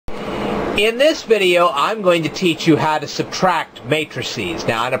In this video, I'm going to teach you how to subtract matrices.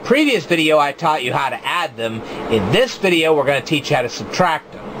 Now, in a previous video, I taught you how to add them. In this video, we're going to teach you how to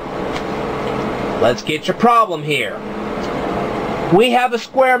subtract them. Let's get your problem here. We have a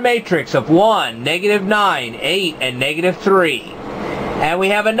square matrix of 1, -9, 8, and -3. And we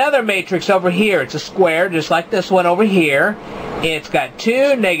have another matrix over here. It's a square, just like this one over here. It's got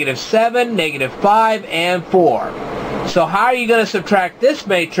 2, -7, -5, and 4. So how are you going to subtract this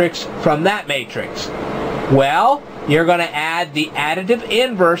matrix from that matrix? Well, you're going to add the additive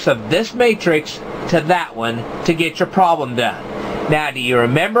inverse of this matrix to that one to get your problem done. Now, do you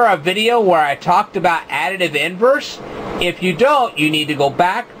remember a video where I talked about additive inverse? If you don't, you need to go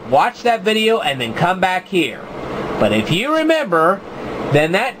back, watch that video, and then come back here. But if you remember,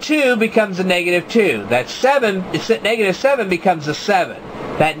 then that 2 becomes a -2. That -7 becomes a 7.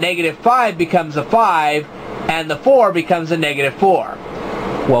 That -5 becomes a 5. And the 4 becomes a -4.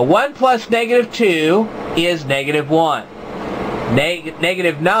 Well, 1 plus -2 is -1.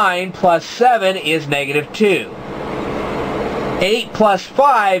 -9 plus 7 is -2. 8 plus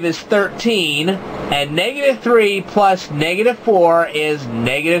 5 is 13. And -3 plus -4 is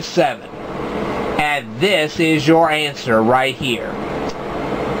 -7. And this is your answer right here.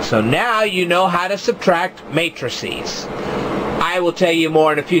 So now you know how to subtract matrices. I will tell you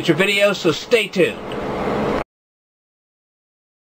more in a future video, so stay tuned.